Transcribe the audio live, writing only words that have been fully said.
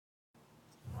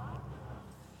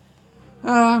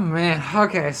Oh man.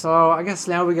 Okay, so I guess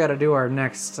now we got to do our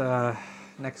next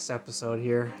episode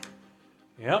here.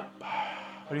 Yep.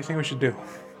 What do you think we should do?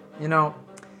 You know,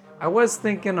 I was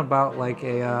thinking about like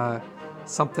a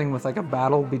something with like a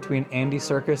battle between Andy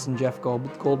Serkis and Jeff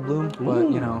Goldblum, but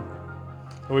you Ooh. know,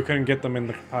 But we couldn't get them in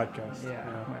the podcast. yeah.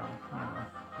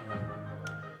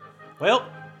 Well.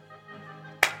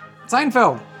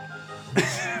 Seinfeld.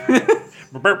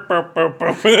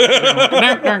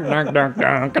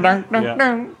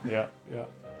 Yeah.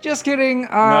 Just kidding.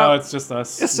 No, it's just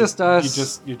us. It's just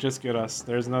us. You just get us.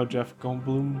 There's no Jeff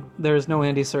Goldblum. There's no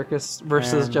Andy Serkis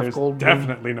versus and Jeff there's Goldblum.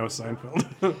 Definitely no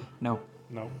Seinfeld. No.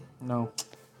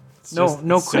 It's No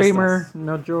just Kramer, us.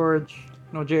 no George,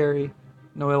 no Jerry,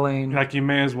 no Elaine. Like you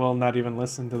may as well not even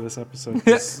listen to this episode.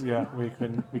 'Cause, yeah, we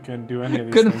couldn't do any of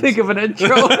these Couldn't things. think of an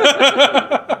intro.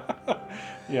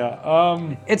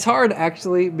 Yeah. It's hard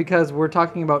actually because we're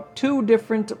talking about two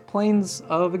different planes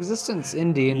of existence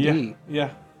in D&D. Yeah.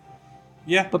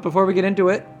 But before we get into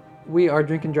it, we are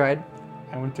drinking dried.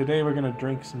 And today we're gonna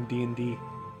drink some D&D.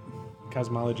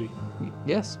 Cosmology.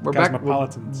 Yes, we're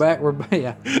Cosmopolitans. We're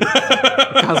yeah.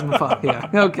 Cosmopolitan. Yeah.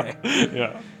 Okay.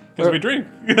 Yeah. Because we drink.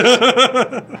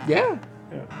 Yeah.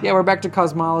 We're back to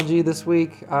Cosmology this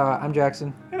week. I'm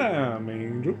Jackson. And I'm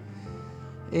Angel.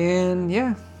 And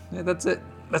yeah, that's it.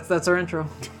 That's our intro.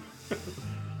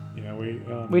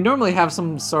 Yeah, We normally have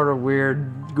some sort of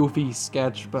weird, goofy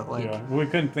sketch, but like we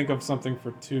couldn't think of something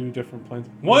for two different planes.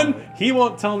 One, he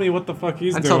won't tell me what the fuck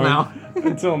he's Until doing. now.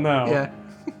 Until now. Yeah.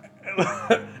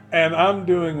 And I'm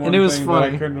doing one And it was thing funny.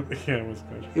 that I couldn't. Yeah, it was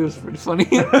good. It was pretty funny.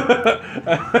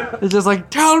 It's just like,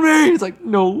 tell me! It's like,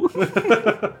 no. It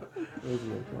was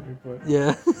really funny, but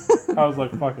Yeah. I was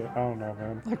like, fuck it, I don't know,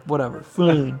 man. Like, whatever.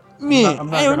 Fine. Man,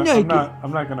 I'm I don't like it.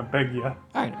 I'm not gonna beg you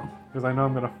I know. because I know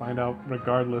I'm gonna find out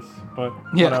regardless. But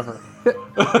Yeah.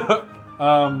 whatever.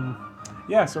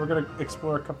 Yeah. So we're gonna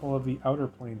explore a couple of the outer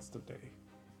planes today,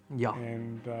 Yeah.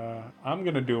 and I'm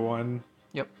gonna do one,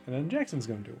 Yep. and then Jackson's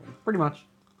gonna do one. Pretty much.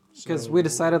 Because So- we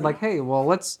decided, like, hey, well,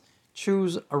 let's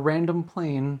choose a random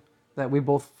plane that we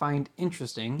both find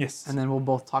interesting. Yes. And then we'll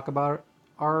both talk about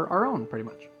our own, pretty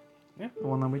much. Yeah. The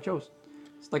one that we chose.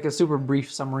 It's like a super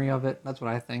brief summary of it. That's what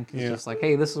I think. It's Yeah. just like,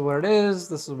 hey, this is what it is.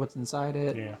 This is what's inside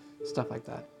it. Yeah. Stuff like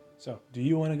that. So, do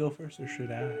you want to go first or should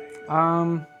I?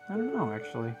 I don't know,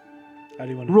 actually. How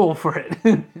do you want to? Roll for it.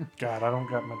 God, I don't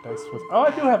got my dice with. Oh,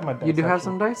 I do have my dice. You do have actually.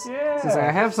 some dice? Yeah. Since I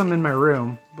have some in my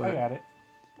room, I but got it.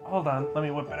 Hold on, let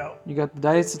me whip it out. you got the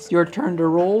dice. It's your turn to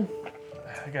roll.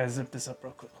 I gotta zip this up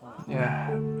real quick. Hold on. Yeah.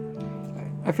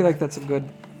 I feel like that's a good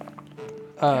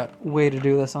way to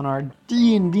do this on our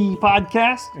D&D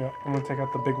podcast. Yeah, I'm gonna take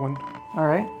out the big one. All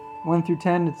right. 1 through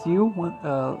 10, it's you.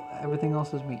 Everything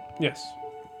else is me. Yes.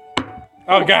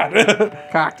 Oh God.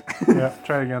 Cocked. Yeah,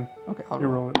 try again. Okay, I'll You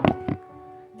roll. roll it.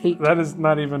 8. That is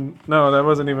not even. No, that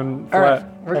wasn't even All right,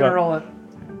 flat. we're gonna roll it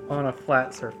on a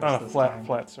flat surface. on a this flat, time.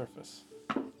 flat surface.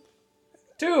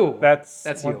 2. That's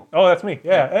one. you. Oh, that's me.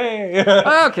 Yeah. Hey.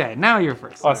 Okay, now you're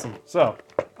first. Awesome. So,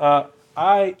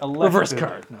 I elected. Reverse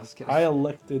card. No, just kidding. I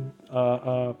elected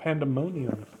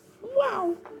Pandemonium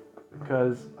Wow.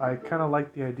 because I kind of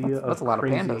like the idea of. That's a lot of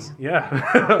crazy. pandas. Yeah.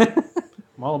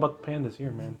 I'm all about the pandas here,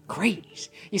 man. Crazy.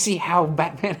 You see how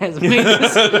Batman has made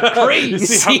this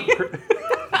crazy.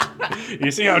 You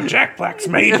see how Jack Black's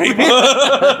made people?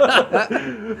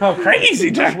 How crazy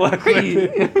Jack Black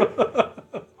made people.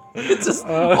 It's just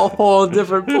a whole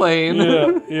different plane.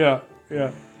 Yeah.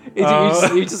 You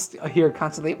just hear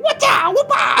constantly, whatcha,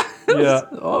 whoopah! Yeah.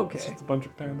 Okay. It's a bunch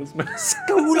of pandas, man.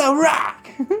 School of Rock!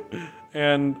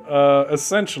 And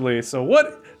essentially, so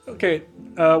what? Okay,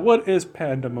 what is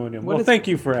Pandemonium? Well, thank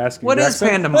you for asking. What is Jackson.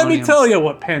 Pandemonium? Let me tell you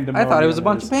what Pandemonium I thought it was a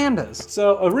bunch is. of pandas.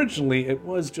 So originally, it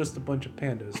was just a bunch of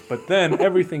pandas, but then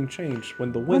everything changed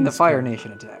when the winds. When the Fire came.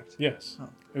 Nation attacked. Yes,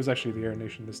 it was actually the Air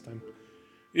Nation this time.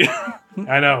 Yeah,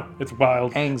 I know it's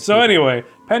wild. Angsty. So anyway,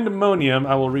 Pandemonium.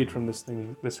 I will read from this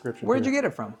description. Where'd you get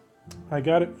it from? I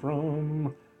got it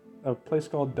from a place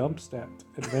called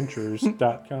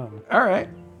dumpstatadventures.com. All right.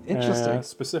 Interesting.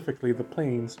 Specifically, the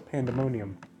planes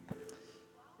Pandemonium.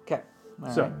 Okay.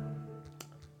 So,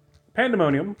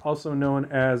 Pandemonium, also known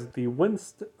as the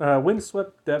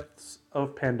windswept depths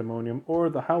of Pandemonium or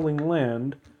the Howling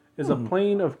Land, is a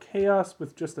plane of chaos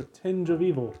with just a tinge of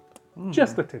evil.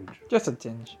 Just a tinge. Just a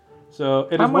tinge. So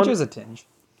it How is much one, is a tinge?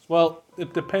 Well,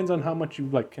 it depends on how much you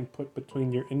can put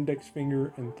between your index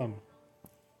finger and thumb.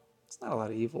 It's not a lot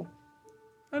of evil.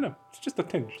 I know, it's just a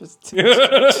tinge. Just a tinge.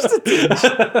 Just a tinge.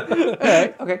 All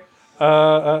right. Okay.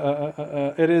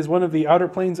 It is one of the outer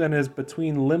planes and is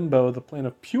between Limbo, the plane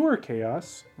of pure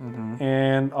chaos,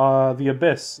 and the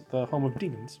Abyss, the home of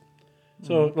demons.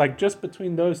 So, like, just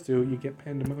between those two, you get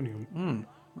Pandemonium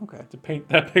Okay. to paint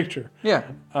that picture. Yeah.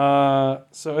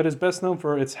 So it is best known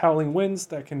for its howling winds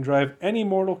that can drive any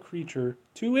mortal creature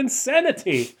to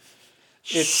insanity.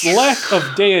 Its lack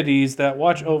of deities that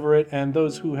watch over it and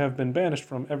those who have been banished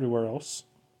from everywhere else.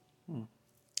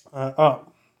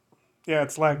 Yeah,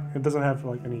 it's like it doesn't have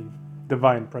like any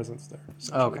divine presence there.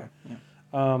 Oh, okay.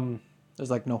 Yeah.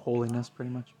 There's like no holiness,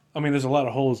 pretty much. I mean, there's a lot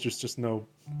of holes, just no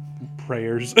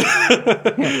prayers.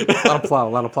 Yeah. A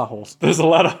lot of plot holes. There's a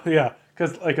lot of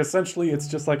because like essentially it's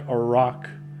just like a rock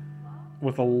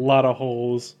with a lot of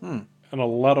holes and a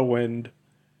lot of wind,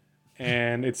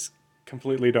 and it's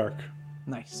completely dark.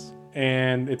 Nice.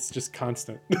 And it's just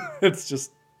constant. It's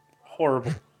just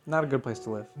horrible. Not a good place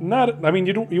to live. I mean,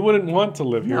 you wouldn't want to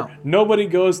live here. No. Nobody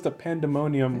goes to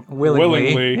Pandemonium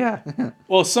Willingly. willingly. Yeah.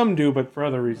 Well, some do, but for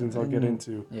other reasons I'll get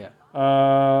into. Yeah.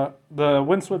 The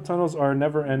windswept tunnels are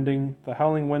never ending, the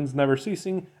howling winds never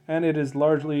ceasing, and it is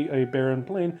largely a barren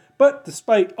plain. But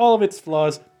despite all of its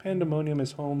flaws, Pandemonium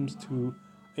is home to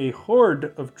a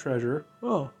hoard of treasure,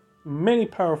 many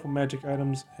powerful magic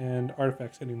items, and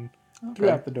artifacts hidden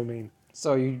throughout the domain.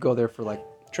 So you go there for like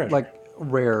Treasure. like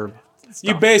rare stuff.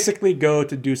 You basically go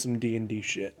to do some D&D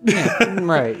shit.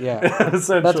 Right, yeah.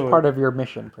 Essentially. That's part of your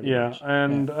mission, pretty much.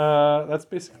 And that's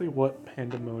basically what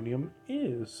Pandemonium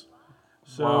is.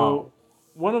 So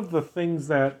one of the things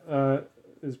that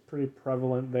is pretty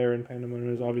prevalent there in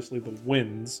Pandemonium is obviously the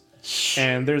winds.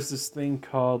 And there's this thing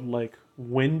called like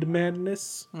wind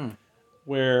madness,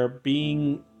 where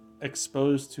being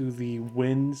exposed to the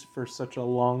winds for such a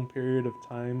long period of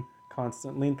time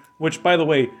constantly, which by the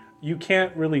way, you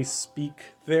can't really speak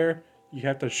there. You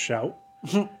have to shout.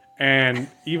 And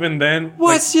even then...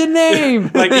 What's your name?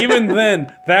 Like, even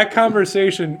then, that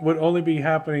conversation would only be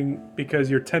happening because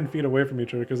you're 10 feet away from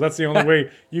each other, because that's the only way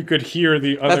you could hear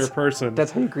the other person.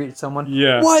 That's how you greet someone?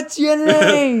 Yeah. What's your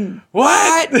name?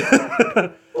 What?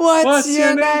 What's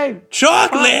your name?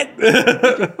 Chocolate!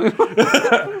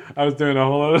 I was doing a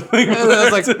whole other thing. I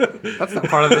was like, that's not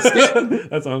part of the skit.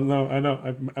 That's no, I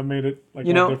know. I made it like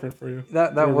You know, different for you.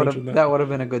 That would have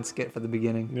been a good skit for the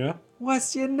beginning. Yeah.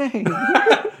 What's your name?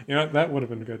 You know, that would have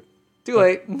been good. Too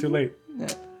late. Too late. Yeah.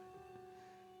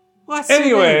 What's your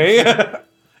name? Anyway,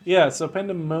 yeah. So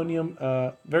Pandemonium,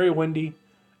 very windy,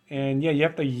 and yeah, you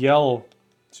have to yell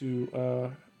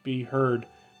to be heard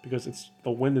because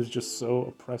the wind is just so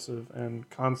oppressive and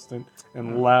constant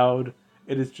and loud.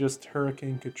 It is just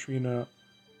Hurricane Katrina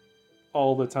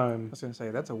all the I time. was going to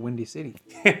say, that's a windy city.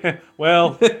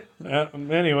 Well,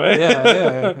 anyway.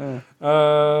 Yeah.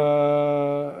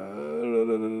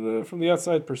 From the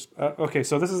outside okay,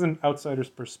 so this is an outsider's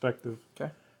perspective.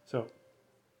 Okay. So,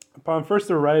 upon first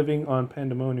arriving on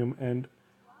Pandemonium, and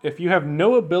if you have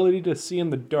no ability to see in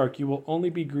the dark, you will only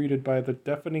be greeted by the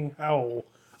deafening howl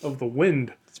of the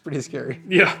wind. It's pretty scary.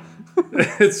 Yeah.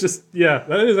 It's just,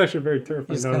 that is actually very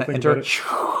terrifying. Now that I think about it.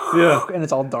 Yeah. And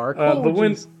it's all dark. The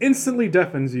wind instantly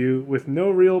deafens you with no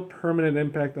real permanent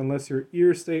impact unless your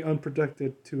ears stay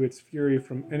unprotected to its fury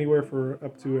from anywhere for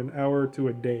up to an hour to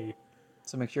a day.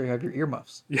 So make sure you have your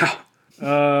earmuffs. Yeah.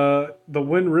 The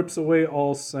wind rips away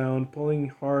all sound, pulling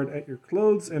hard at your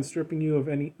clothes and stripping you of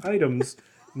any items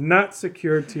not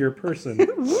secured to your person.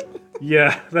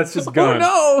 Yeah, that's just gone.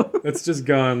 Oh no! That's just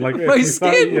gone. Like My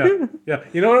skin! Yeah.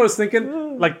 You know what I was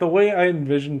thinking? Like the way I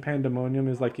envision Pandemonium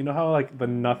is like, you know how like the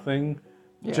nothing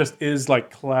just is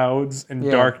like clouds and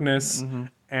darkness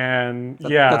and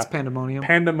That's Pandemonium.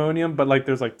 Pandemonium, but like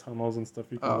there's like tunnels and stuff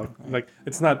you can like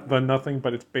it's not the nothing,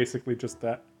 but it's basically just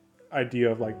that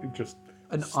idea of like just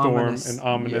An storm ominous, and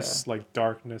ominous like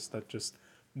darkness that just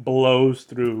blows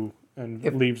through and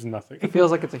leaves nothing. It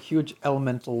feels like it's a huge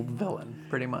elemental villain,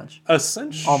 pretty much.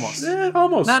 Essentially, Almost.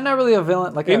 Almost. Not really a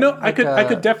villain. Like I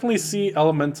could definitely see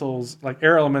elementals, like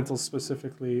air elementals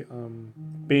specifically,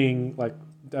 being like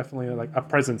definitely like a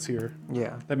presence here.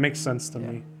 Yeah. That makes sense to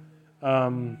me.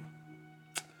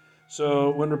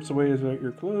 So wind rips away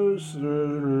your clothes.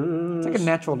 It's like a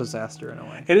natural disaster in a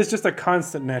way. It is just a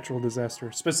constant natural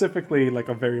disaster, specifically like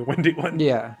a very windy one.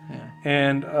 Yeah.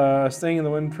 And staying in the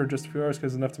wind for just a few hours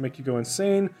is enough to make you go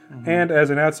insane. And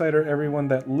as an outsider, everyone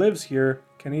that lives here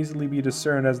can easily be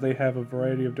discerned as they have a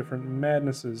variety of different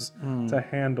madnesses to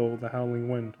handle the howling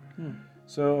wind.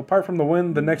 So apart from the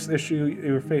wind, the next issue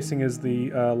you're facing is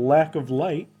the lack of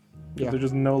light. There's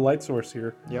just no light source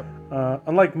here. Yep.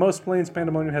 Unlike most planes,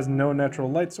 Pandemonium has no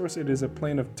natural light source. It is a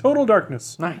plane of total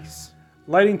darkness. Nice.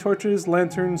 Lighting torches,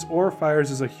 lanterns, or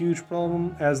fires is a huge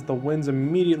problem, as the winds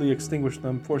immediately extinguish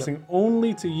them, forcing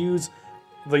only to use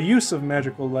the use of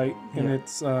magical light in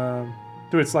its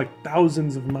through its like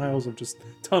thousands of miles of just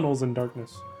tunnels and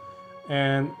darkness.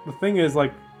 And the thing is,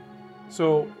 like,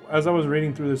 so as I was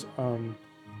reading through this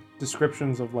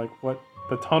descriptions of like what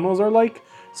the tunnels are like,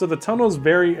 so the tunnels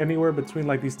vary anywhere between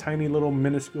like these tiny little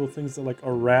minuscule things that like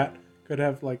a rat could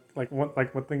have, like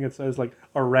one thing it says like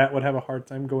a rat would have a hard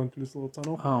time going through this little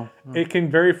tunnel. Oh. It can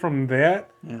vary from that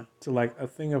Yeah. to like a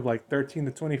thing of like 13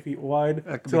 to 20 feet wide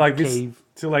That could to be like a this cave.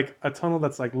 to like a tunnel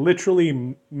that's like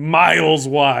literally miles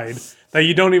wide that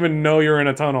you don't even know you're in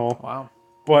a tunnel. Wow.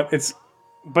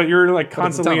 But you're like a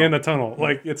constantly tunnel. in a tunnel.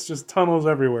 Like it's just tunnels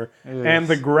everywhere. It And is.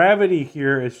 the gravity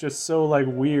here is just so like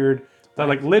weird that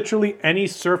like literally any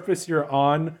surface you're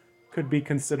on could be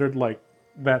considered like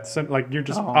like you're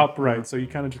just upright. So you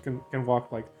kind of just can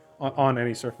walk like on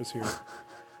any surface here.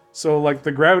 So like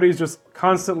the gravity is just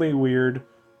constantly weird.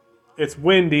 It's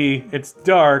windy, it's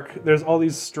dark. There's all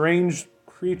these strange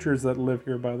creatures that live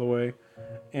here, by the way.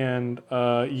 And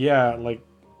yeah, like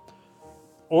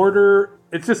order,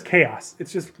 it's just chaos.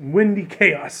 It's just windy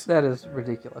chaos. That is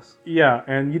ridiculous. Yeah,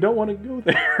 and you don't want to go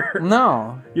there.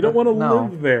 No. You don't want to No.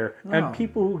 live there. No. And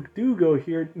people who do go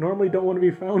here normally don't want to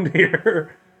be found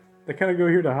here. They kind of go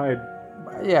here to hide.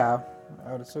 Yeah,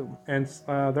 I would assume. And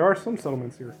there are some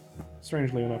settlements here,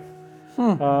 strangely enough.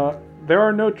 There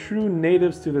are no true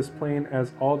natives to this plane,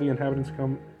 as all the inhabitants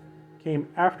came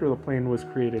after the plane was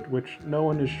created, which no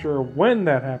one is sure when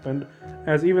that happened,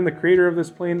 as even the creator of this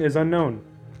plane is unknown.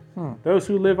 Those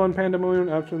who live on Pandemonium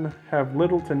often have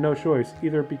little to no choice,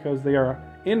 either because they are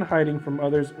in hiding from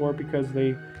others or because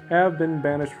they have been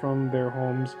banished from their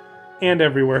homes and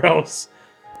everywhere else.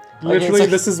 Literally,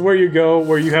 this is where you go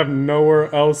where you have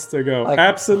nowhere else to go. Like-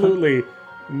 Absolutely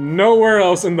nowhere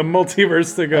else in the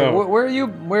multiverse to go. Where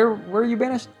are you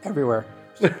banished? Everywhere.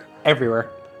 Everywhere.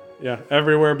 Yeah,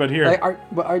 everywhere but here. Like,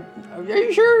 are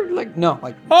you sure? Like, no.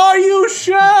 Like, Are you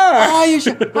sure? are you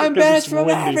sure? I'm 'Cause banished it's from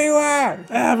windy. everywhere.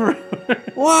 Everywhere.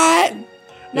 What?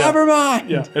 Never mind.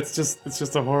 Yeah, it's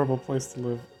just a horrible place to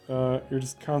live. You're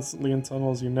just constantly in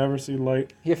tunnels. You never see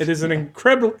light. It is an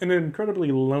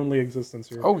incredibly lonely existence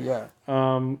here. Oh yeah.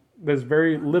 There's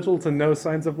very little to no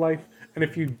signs of life, and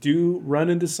if you do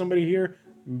run into somebody here,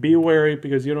 be wary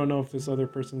because you don't know if this other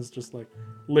person's just like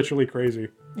literally crazy.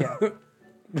 Yeah.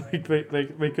 Like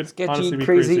they could Sketchy, honestly be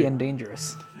crazy, and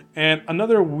dangerous. And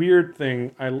another weird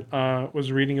thing I was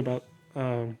reading about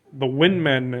the wind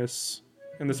madness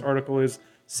in this article is,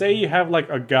 say you have like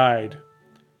a guide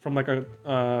from like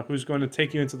a who's going to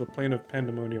take you into the plane of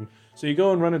Pandemonium. So you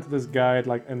go and run into this guide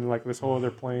like in like this whole other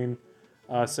plane.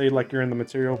 Say like you're in the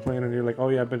material plane and you're like, oh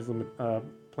yeah, I've been to the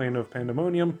plane of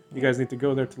Pandemonium. You guys need to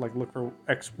go there to like look for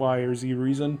X, Y, or Z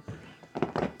reason.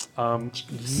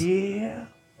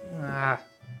 Yeah.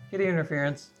 Kitty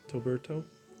interference. Toberto,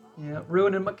 Yeah,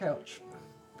 ruining my couch.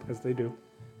 as they do.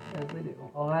 As they do.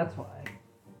 Oh, that's why.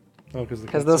 Oh,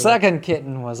 Because the second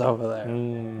kitten was over there.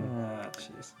 Mm. Ah,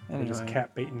 jeez. They're just Anyway.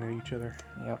 cat baiting at each other.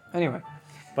 Yep. Anyway.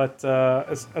 But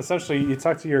essentially, you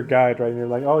talk to your guide, right? And you're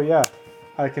like, oh, yeah,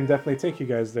 I can definitely take you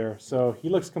guys there. So he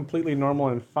looks completely normal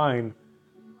and fine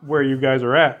where you guys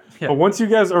are at. Yeah. But once you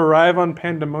guys arrive on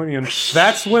Pandemonium,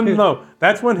 that's when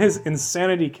his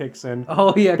insanity kicks in.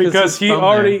 Oh yeah. Because he's he from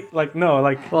already, there. like, no,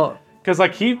 like... Well. Because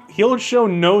like he'll show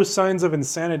no signs of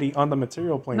insanity on the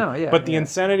material plane. No, yeah, But the yeah.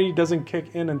 insanity doesn't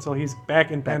kick in until he's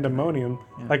back in Pandemonium.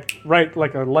 Like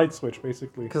a light switch,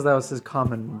 basically. Because that was his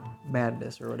common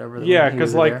madness or whatever. Yeah, when he because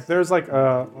was like there. there's like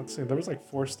let's see, there was like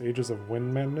 4 stages of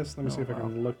wind madness. Let me see if I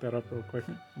can look that up real quick.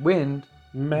 Wind.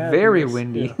 Madness, Very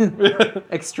windy. yeah.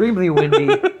 Extremely windy.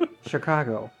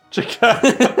 Chicago.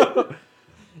 Chicago.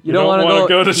 You don't want to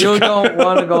go to You Chicago. don't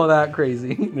want to go that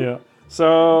crazy. Yeah.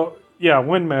 So yeah,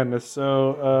 wind madness.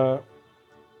 So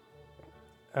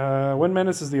wind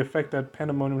madness is the effect that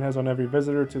Pandemonium has on every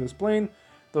visitor to this plane,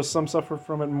 though some suffer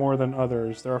from it more than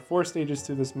others. There are 4 stages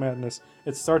to this madness.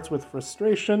 It starts with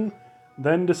frustration,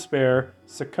 then despair,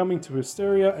 succumbing to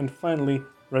hysteria, and finally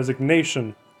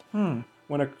resignation.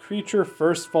 When a creature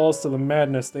first falls to the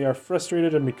madness, they are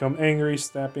frustrated and become angry,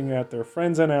 snapping at their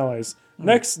friends and allies.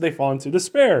 Next, they fall into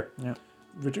despair. Yeah.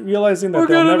 Realizing that We're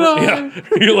they'll gonna never,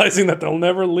 die. realizing that they'll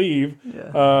never leave,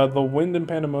 Yeah. the wind in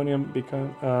Pandemonium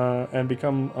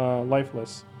become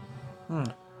lifeless.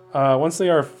 Once they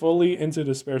are fully into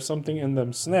despair, something in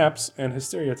them snaps and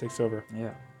hysteria takes over.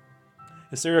 Yeah.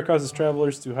 Hysteria causes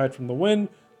travelers to hide from the wind,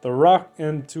 the rock,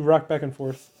 and to rock back and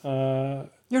forth.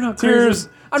 You're not Tears- crazy.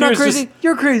 I'm not tears crazy. just-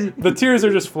 You're crazy. The tears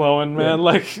are just flowing, man.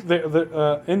 Like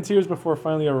the in tears before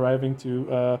finally arriving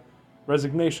to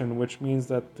resignation, which means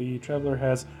that the traveler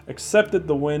has accepted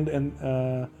the wind and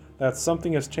that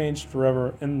something has changed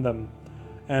forever in them.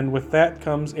 And with that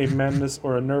comes a madness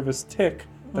or a nervous tic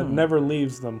that never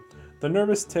leaves them. The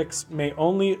nervous tics may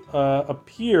only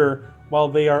appear while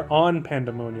they are on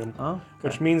Pandemonium. Oh, okay.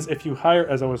 Which means if you hire,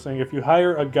 as I was saying, if you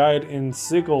hire a guide in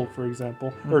Sigil, for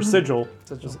example, or Sigil,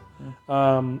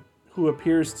 who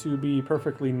appears to be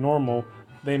perfectly normal,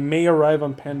 they may arrive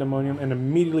on Pandemonium and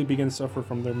immediately begin to suffer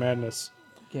from their madness.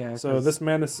 Yeah. So this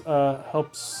madness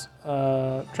helps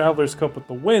travelers cope with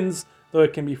the winds, though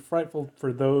it can be frightful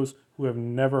for those who have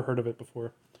never heard of it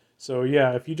before. So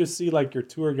yeah, if you just see like your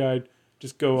tour guide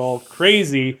just go all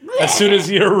crazy as soon as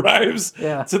he arrives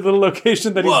to the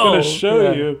location that he's going to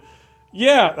show you,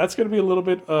 that's going to be a little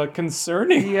bit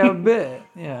concerning. Yeah, a bit.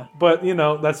 Yeah. But you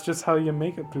know, that's just how you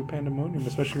make it through Pandemonium,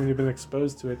 especially when you've been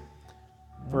exposed to it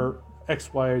for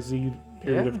X, Y, or Z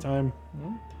period of time.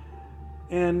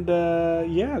 And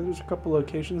there's a couple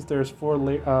locations. There's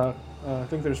I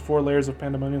think there's 4 layers of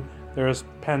Pandemonium. There's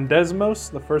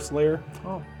Pandesmos, the first layer.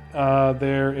 Oh.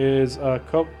 There is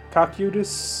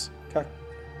Cocytus.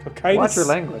 Watch your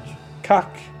language.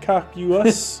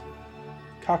 Cocyus.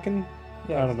 Cocken.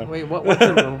 Yeah. I don't know. Wait,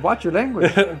 watch your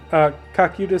language.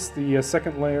 Cocytus, the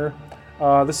second layer.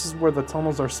 This is where the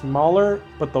tunnels are smaller,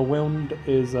 but the wind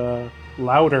is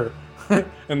louder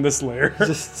in this layer.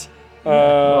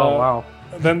 Oh wow.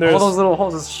 Then there's all those little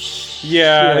holes.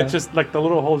 It's just like the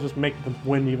little holes just make the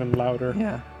wind even louder.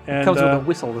 Yeah. And, it comes with a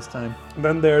whistle this time.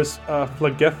 Then there's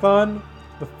Phlegethon,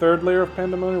 the third layer of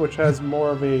Pandemonium, which has more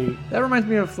of a... That reminds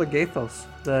me of Phlegathos,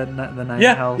 the nine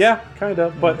hells. Yeah, kind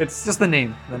of, but it's... Just the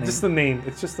name. Just the name.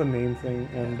 It's just the name thing.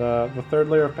 And the third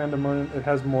layer of Pandemonium, it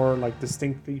has more like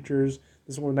distinct features.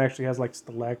 This one actually has like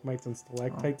stalagmites and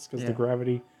stalactites because the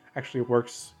gravity actually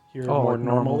works here more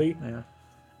normally. Yeah.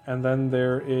 And then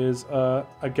there is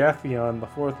Agathion, the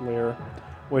fourth layer,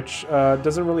 which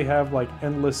doesn't really have like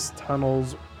endless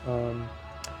tunnels.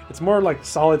 It's more like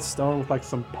solid stone with like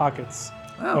some pockets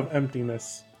of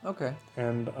emptiness. Okay.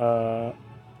 And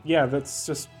that's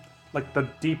just like the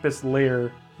deepest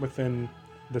layer within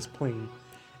this plane.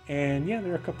 And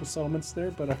there are a couple settlements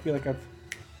there, but I feel like I've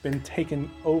been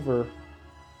taken over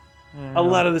a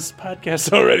lot of this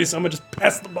podcast already, so I'm gonna just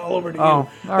pass the ball over to you.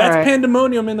 That's right.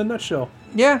 Pandemonium in a nutshell.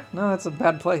 Yeah, no, that's a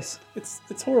bad place.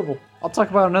 It's horrible. I'll talk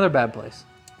about another bad place.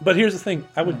 But here's the thing: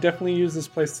 I would definitely use this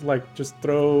place to like just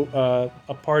throw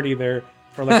a party there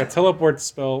for like a teleport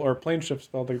spell or a plane shift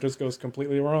spell that just goes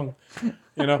completely wrong.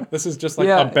 You know, this is just like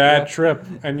a bad trip,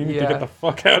 and you need to get the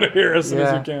fuck out of here as soon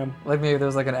as you can. Like maybe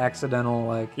there's like an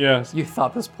accidental you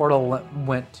thought this portal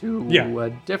went to a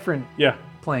different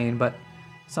plane, but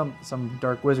some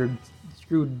dark wizard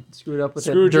screwed up with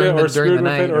it during the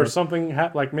night, or something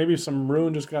like maybe some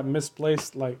rune just got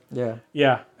misplaced. Like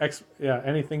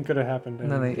anything could have happened, and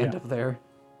then they end up there.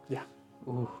 Yeah.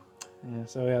 Ooh. Yeah.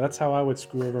 So that's how I would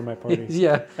screw over my parties.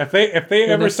 If they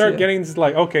ever start getting to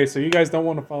like, okay, so you guys don't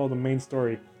want to follow the main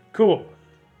story, cool.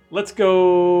 Let's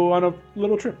go on a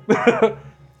little trip.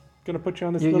 Gonna put you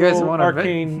on this little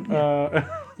arcane.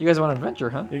 You guys want adventure,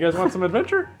 huh? You guys want some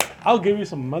adventure? I'll give you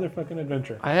some motherfucking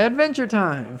adventure. Adventure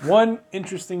time. One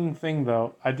interesting thing,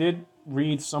 though, I did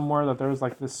read somewhere that there was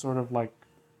like this sort of like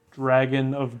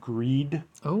dragon of greed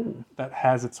that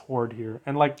has its hoard here.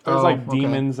 And like there's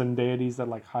demons and deities that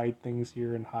like hide things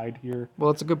here and hide here.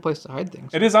 Well, it's a good place to hide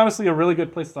things. It is honestly a really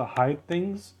good place to hide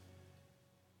things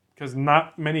because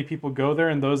not many people go there,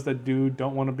 and those that do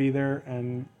don't want to be there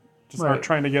and just are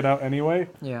trying to get out anyway.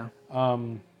 Yeah.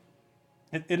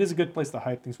 It is a good place to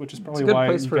hide things, which is probably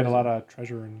why you get a lot of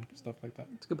treasure and stuff like that.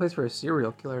 It's a good place for a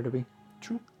serial killer to be.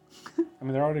 True. I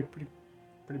mean, they're already pretty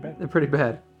bad. They're pretty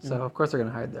bad, so of course they're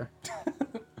going to hide there.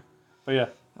 But yeah,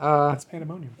 that's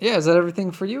Pandemonium. Yeah, is that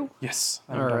everything for you? Yes.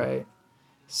 All right.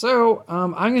 So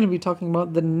I'm going to be talking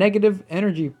about the negative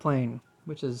energy plane,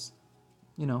 which is,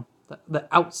 the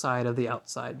outside of the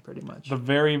outside, pretty much. The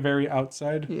very, very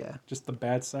outside? Yeah. Just the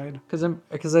bad side? Because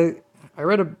I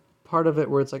read a part of it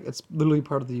where it's like it's literally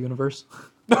part of the universe.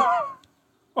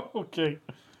 Okay.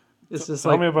 It's just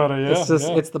tell me about it. Yeah.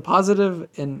 It's the positive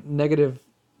and negative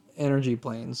energy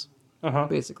planes,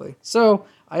 basically. So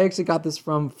I actually got this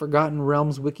from Forgotten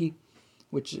Realms Wiki,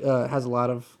 which has a lot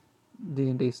of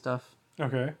D&D stuff.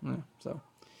 Okay. Yeah, so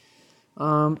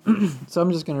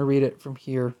I'm just gonna read it from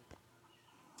here.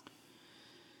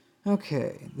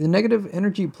 Okay, the negative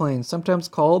energy plane, sometimes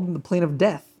called the plane of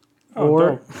death.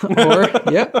 Or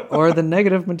the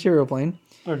negative material plane.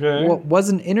 Okay. Was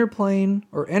an inner plane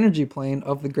or energy plane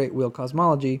of the Great Wheel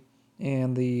cosmology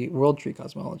and the World Tree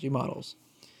cosmology models.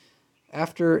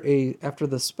 After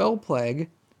the spell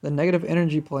plague, the negative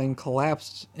energy plane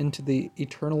collapsed into the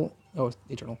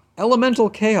elemental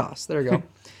chaos. There you go.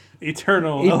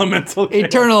 Eternal elemental chaos.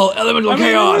 Eternal elemental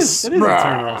chaos. It is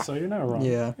eternal, so you're not wrong.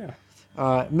 Yeah.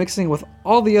 Mixing with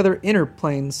all the other inner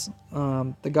planes,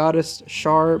 the goddess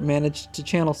Shar managed to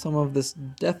channel some of this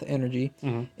death energy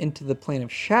into the plane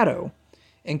of shadow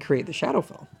and create the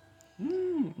Shadowfell.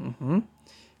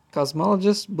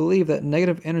 Cosmologists believe that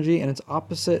negative energy and its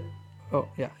opposite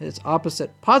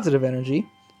positive energy,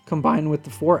 combined with the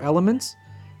four elements,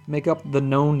 make up the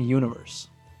known universe.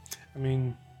 I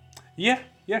mean, yeah,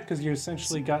 because you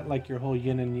essentially got like your whole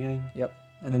yin and yang. Yep,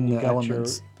 and then the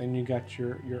elements. Then you got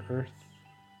your earth,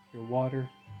 your water,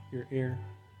 your air,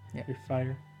 your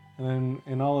fire, and then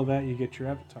in all of that you get your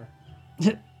avatar.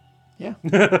 Yeah.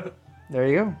 There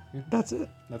you go. Yeah. That's it.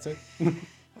 That's it.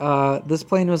 This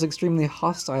plane was extremely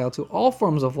hostile to all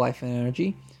forms of life and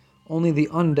energy. Only the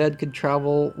undead could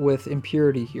travel with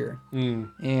impurity here.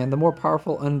 And the more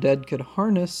powerful undead could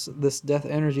harness this death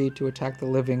energy to attack the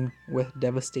living with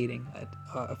devastating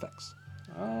effects.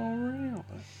 Oh, really?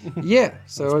 Yeah,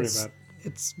 so it's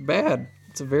bad.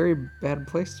 It's a very bad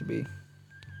place to be.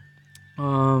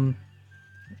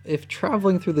 If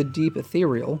traveling through the deep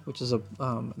ethereal, which is the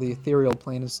ethereal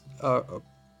plane is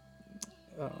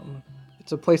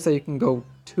it's a place that you can go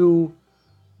to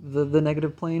the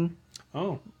negative plane.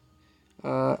 Oh.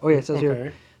 It says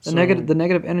here the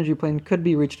negative energy plane could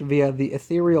be reached via the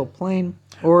ethereal plane,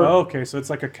 or so it's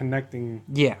like a connecting.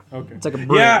 Yeah. Okay. It's like a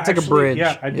bridge. Yeah, it's like a bridge.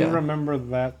 Yeah, I do remember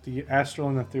that the astral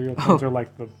and ethereal planes are like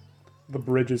the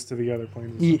bridges to the other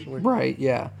planes. Essentially. Right.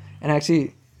 Yeah, and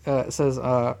actually, it says.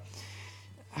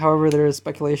 However, there is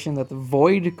speculation that the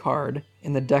Void card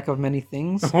in the deck of many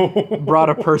things brought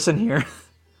a person here.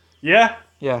 Yeah.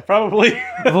 Yeah. Probably.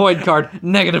 Void card,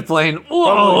 negative plane.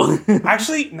 Whoa.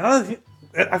 Actually,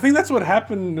 I think that's what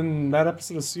happened in that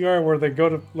episode of CR where they go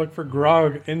to look for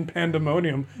Grog in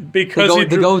Pandemonium because they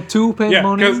go to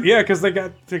Pandemonium.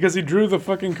 Because he drew the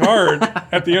fucking card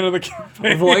at the end of the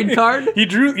campaign. Void card. He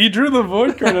drew the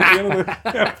Void card at the end of the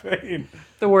campaign.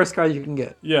 The worst card you can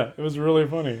get. Yeah, it was really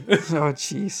funny. Oh,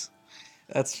 jeez.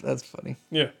 That's funny.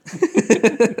 Yeah.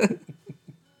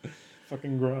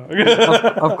 Fucking Grog.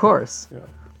 Of course.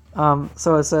 Yeah.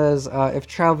 So it says, if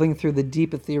traveling through the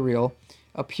deep ethereal,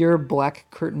 a pure black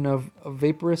curtain of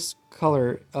vaporous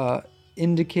color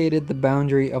indicated the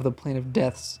boundary of the plane of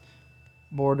death's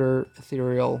border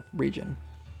ethereal region.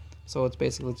 So it's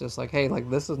basically just like, hey, like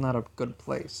this is not a good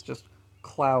place. Just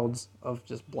clouds of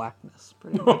just blackness,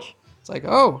 pretty much. It's like,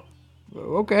 oh,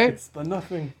 okay. It's the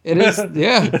nothing. It is,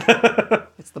 yeah.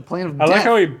 It's the plane of death. I like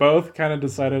how we both kind of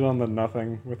decided on the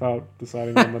nothing without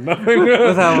deciding on the nothing.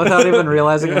 without even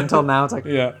realizing it until now. It's like,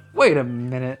 yeah. Wait a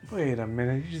minute.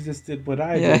 You just did what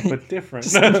I did, but different.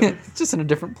 Just in a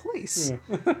different place.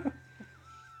 Yeah.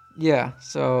 Yeah,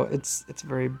 so it's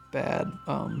very bad.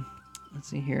 Let's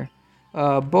see here.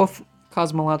 Both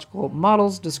cosmological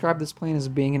models describe this plane as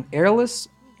being an airless,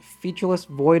 featureless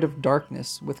void of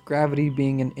darkness, with gravity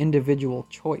being an individual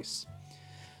choice.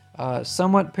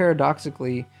 Somewhat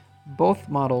paradoxically, both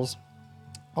models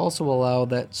also allow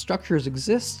that structures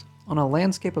exist on a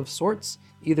landscape of sorts,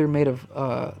 either made of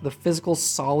the physical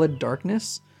solid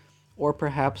darkness, or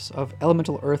perhaps of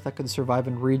elemental earth that could survive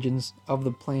in regions of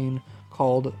the plane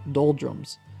called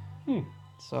doldrums.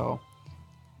 So,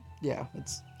 yeah,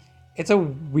 it's a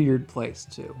weird place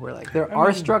too, where like there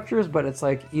are structures, but it's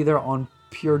like either on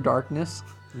pure darkness,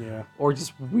 or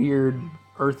just weird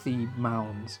earthy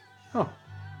mounds. Huh.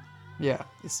 Yeah,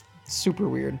 it's super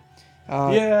weird.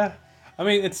 Yeah, I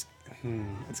mean it's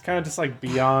kind of just like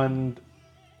beyond.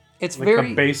 It's like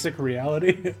very a basic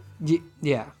reality.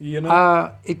 Yeah, you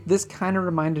know. This kind of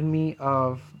reminded me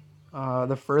of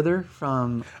the Further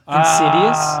from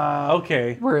Insidious.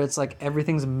 Okay. Where it's like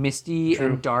everything's misty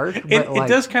and dark. But it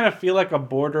does kind of feel like a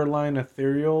borderline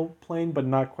ethereal plane, but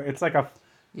not quite. It's like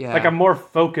a more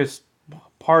focused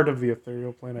part of the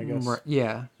ethereal plane, I guess.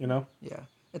 Yeah. You know? Yeah.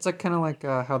 It's like kind of like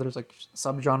how there's like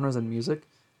subgenres in music.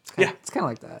 It's kind of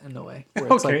like that in a way.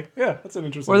 Okay. Yeah, that's an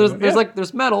interesting. Where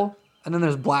there's metal and then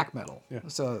there's black metal. Yeah.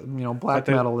 So black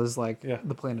metal is like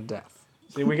the plane of death.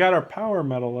 See, we got our power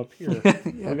metal up here.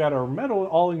 We got our metal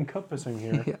all encompassing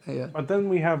here. Yeah. But then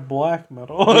we have black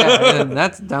metal. And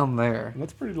that's down there.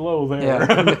 That's pretty low there.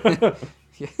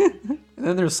 Yeah. And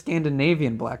then there's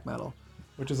Scandinavian black metal,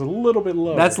 which is a little bit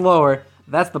lower. That's lower.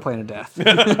 That's the plane of death.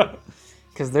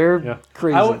 Because they're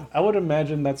crazy. I would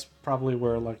imagine that's probably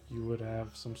where like you would have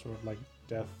some sort of like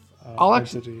death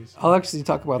entities. I'll actually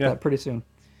talk about that pretty soon.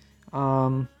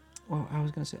 Well, I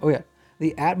was gonna say,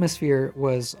 the atmosphere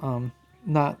was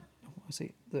not. Let's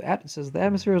see. It says the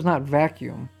atmosphere was not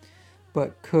vacuum,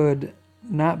 but could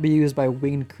not be used by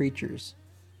winged creatures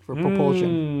for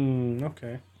propulsion.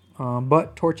 Okay.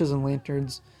 But torches and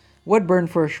lanterns would burn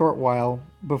for a short while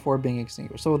before being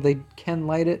extinguished. So they can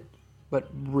light it, but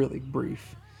really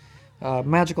brief.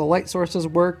 Magical light sources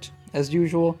worked as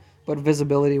usual, but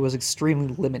visibility was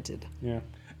extremely limited. Yeah.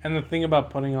 And the thing about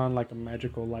putting on like a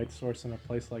magical light source in a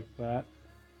place like that,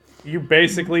 you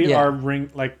basically are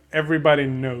like everybody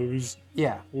knows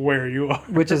Yeah, where you are.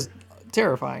 which is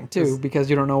terrifying too because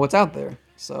you don't know what's out there.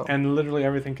 So And literally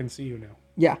everything can see you now.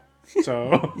 yeah,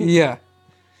 So yeah.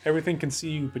 everything can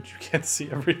see you, but you can't see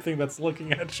everything that's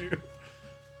looking at you.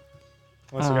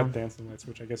 Unless you got dancing lights,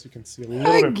 which I guess you can see a little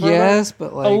I bit further. guess,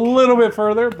 but like a little bit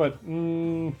further, but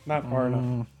not far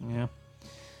enough. Yeah.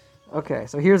 Okay,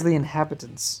 so here's the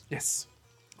inhabitants. Yes.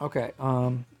 Okay,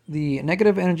 the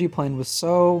negative energy plane was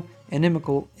so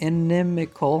inimical,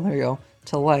 there you go,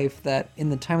 to life that in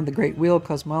the time of the Great Wheel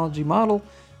cosmology model,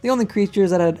 the only creatures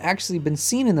that had actually been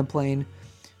seen in the plane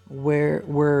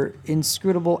were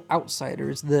inscrutable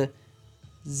outsiders, the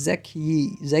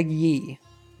Zekyi, XEG-YI.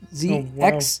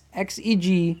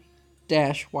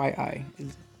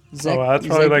 That's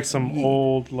probably like some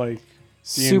old like D&D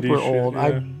super shit, old, yeah.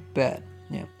 I bet.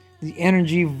 Yeah, the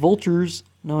energy vultures,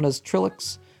 known as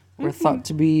Trilix, were thought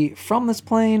to be from this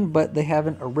plane, but they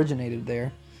haven't originated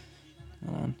there.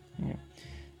 Hold on. Here.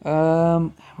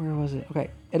 Where was it? Okay,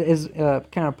 it is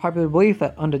kind of popular belief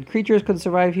that undead creatures could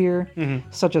survive here,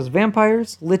 such as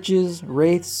vampires, liches,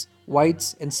 wraiths,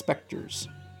 wights, and specters,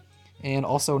 and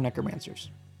also necromancers.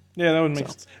 Yeah, that would make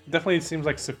sense. Definitely seems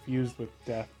like suffused with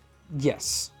death,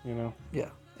 Yes. you know? Yeah.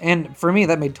 And for me,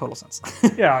 that made total sense.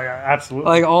 Yeah, absolutely.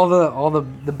 Like all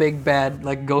the big bad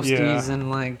like ghosties Yeah. and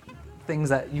like things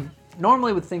that you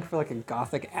normally would think for like a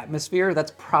gothic atmosphere.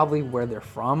 That's probably where they're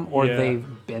from, or Yeah. they've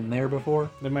been there before.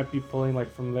 They might be pulling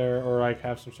like from there, or like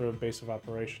have some sort of base of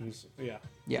operations.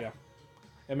 Yeah.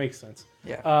 It makes sense.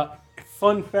 Yeah.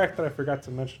 Fun fact that I forgot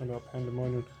to mention about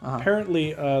Pandemonium.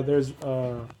 Apparently, there's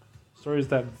stories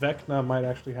that Vecna might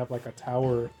actually have like a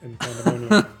tower in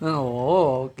Pandemonium.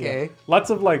 Oh, okay. Yeah. Lots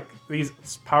of like these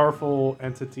powerful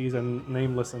entities and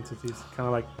nameless entities kind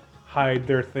of like hide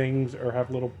their things or have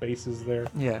little bases there.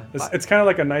 Yeah. It's kind of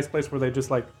like a nice place where they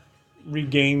just like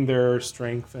regain their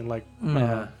strength and like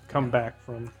come back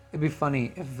from. It'd be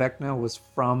funny if Vecna was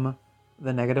from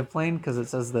the negative plane because it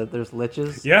says that there's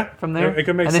liches from there. It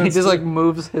could make and then sense he just too. like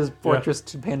moves his fortress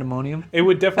to Pandemonium. It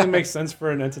would definitely make sense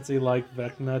for an entity like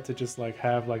Vecna to just like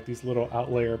have like these little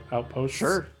outposts.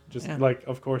 Sure. Just Yeah. like,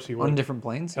 of course he would. On different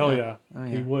planes. Hell yeah. Oh,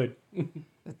 He yeah. would.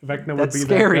 Vecna would That's be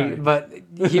scary, that guy.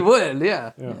 but he would.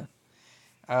 Yeah. Yeah.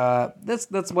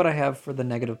 That's what I have for the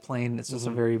negative plane. It's just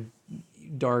a very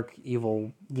dark,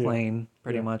 evil plane,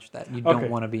 pretty much, that you don't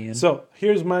want to be in. So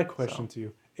here's my question to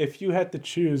you: if you had to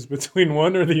choose between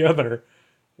one or the other,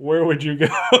 where would you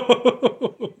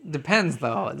go? Depends,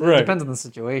 though. It Right. depends on the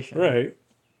situation. Right.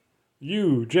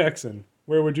 You, Jackson,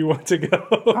 where would you want to go?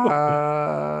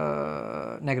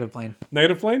 Negative plane.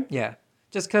 Negative plane? Yeah.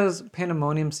 Just because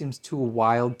Pandemonium seems too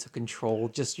wild to control.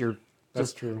 That's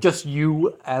true. Just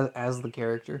you as the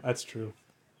character. That's true.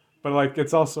 But like,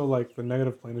 it's also like the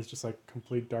negative plane is just like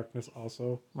complete darkness.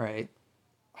 Also, Right.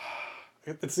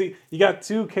 see, you got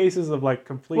two cases of like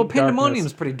complete. Well,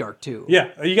 Pandemonium's darkness. pretty dark too. Yeah,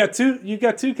 you got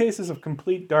two cases of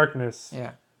complete darkness.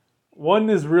 Yeah. One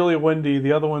is really windy.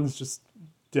 The other one's just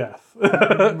death.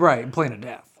 Right. Plane of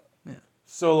death. Yeah.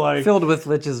 So like Filled with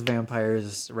liches,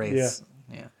 vampires, wraiths.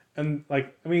 Yeah. and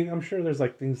like I mean, I'm sure there's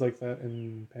like things like that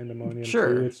in Pandemonium.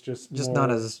 Sure. Too. It's just more, not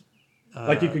as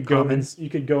like you could common. you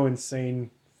could go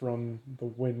insane from the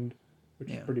wind, which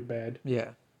is pretty bad. Yeah.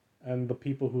 And the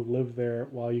people who live there,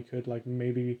 while you could like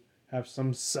maybe have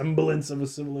some semblance of a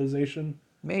civilization,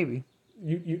 Maybe.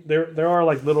 there are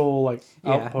like little like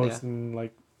Yeah, outposts and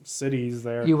like cities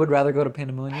there. You would rather go to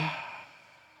Pandemonium?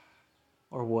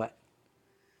 Or what?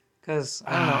 Because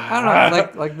I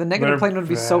don't know. Like the negative They're plane would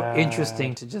be so bad.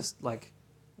 interesting to just like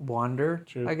wander.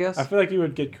 True. I guess I feel like you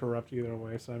would get corrupt either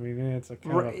way. So I mean, it's a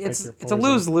kind of it's a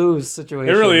lose-lose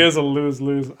situation. It really is a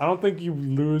lose-lose. I don't think you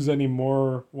lose any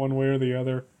more one way or the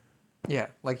other. Yeah,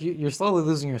 like you're slowly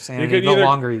losing your sanity the either-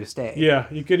 longer you stay. Yeah,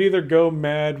 you could either go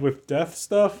mad with death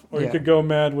stuff, or you Yeah. could go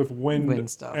mad with wind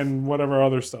stuff. and whatever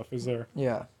other stuff is there.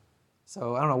 Yeah.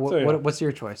 So I don't know. So, yeah. What's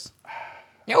your choice?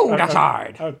 Yo, that's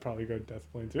hard. I would probably go death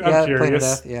plane too. Yeah, I'm plane of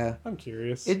curious. death. Yeah. I'm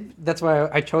curious. That's why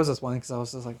I chose this one because I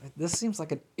was just like, this seems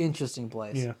like an interesting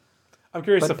place. Yeah, I'm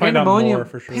curious But to find out more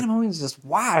for sure. Pandemonium's just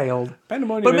wild.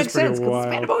 Pandemonium But it is makes pretty sense 'cause it's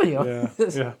wild. Pandemonium.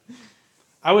 Yeah, yeah.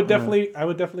 I would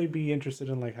definitely be interested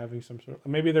in like having some sort.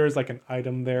 Maybe there is like an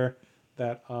item there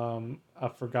that a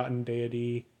forgotten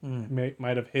deity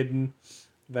might have hidden.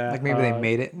 That Like maybe they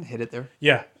made it and hid it there.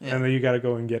 Yeah, and then you got to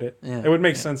go and get it. Yeah, It would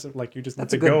make sense if like you just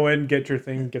That's need a to good- go in, get your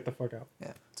thing, get the fuck out.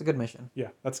 Yeah, it's a good mission. Yeah,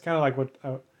 that's kind of like what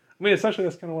I mean. Essentially,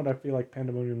 that's kind of what I feel like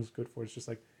Pandemonium is good for. It's just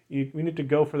like We need to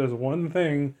go for this one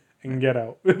thing and get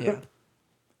out. Yeah.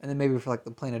 And then maybe for like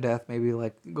the plane of death, maybe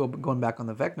like going back on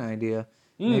the Vecna idea,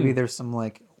 maybe there's some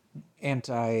like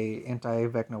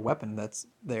anti-Vecna weapon that's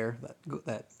there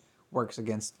that works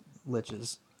against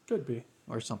liches Could be.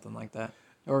 or something like that,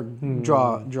 or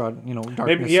draw darkness.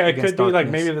 Maybe it against could be like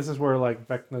darkness. maybe this is where like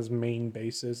Vecna's main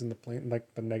base is in the plane, like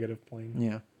the negative plane.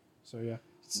 Yeah. So yeah.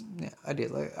 Yeah,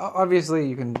 ideas. Like obviously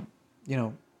you can,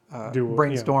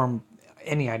 brainstorm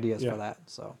any ideas for that.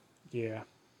 So yeah,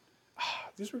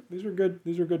 these were good.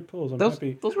 These were good pulls. I'm those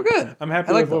happy. those were good. I'm happy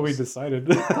I like with what we those. decided.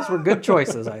 Those were good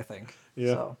choices, I think.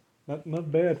 Yeah, So,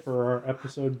 not bad for our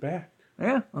episode back.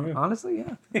 yeah. Honestly,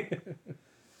 yeah. I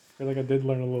feel like I did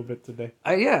learn a little bit today.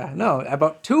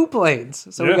 About 2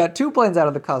 planes. So we got 2 planes out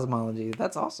of the cosmology.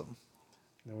 That's awesome.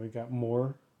 And we got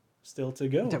more still to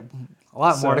go. A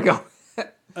lot more to go.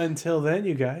 Until then,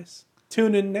 you guys,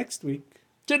 tune in next week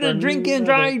To the Drink and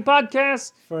Drive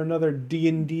podcast. for another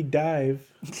D&D dive.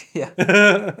 Yeah.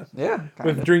 Yeah.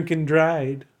 With Kinda. Drink and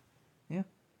Dried. Yeah.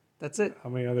 That's it. How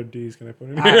many other D's can I put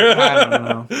in here? I don't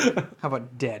know. How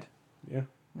about dead? Yeah,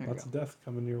 lots of death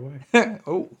coming your way.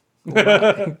 Oh.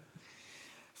 Bye.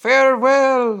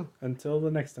 Farewell. Until the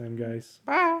next time, guys.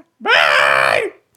 Bye. Bye!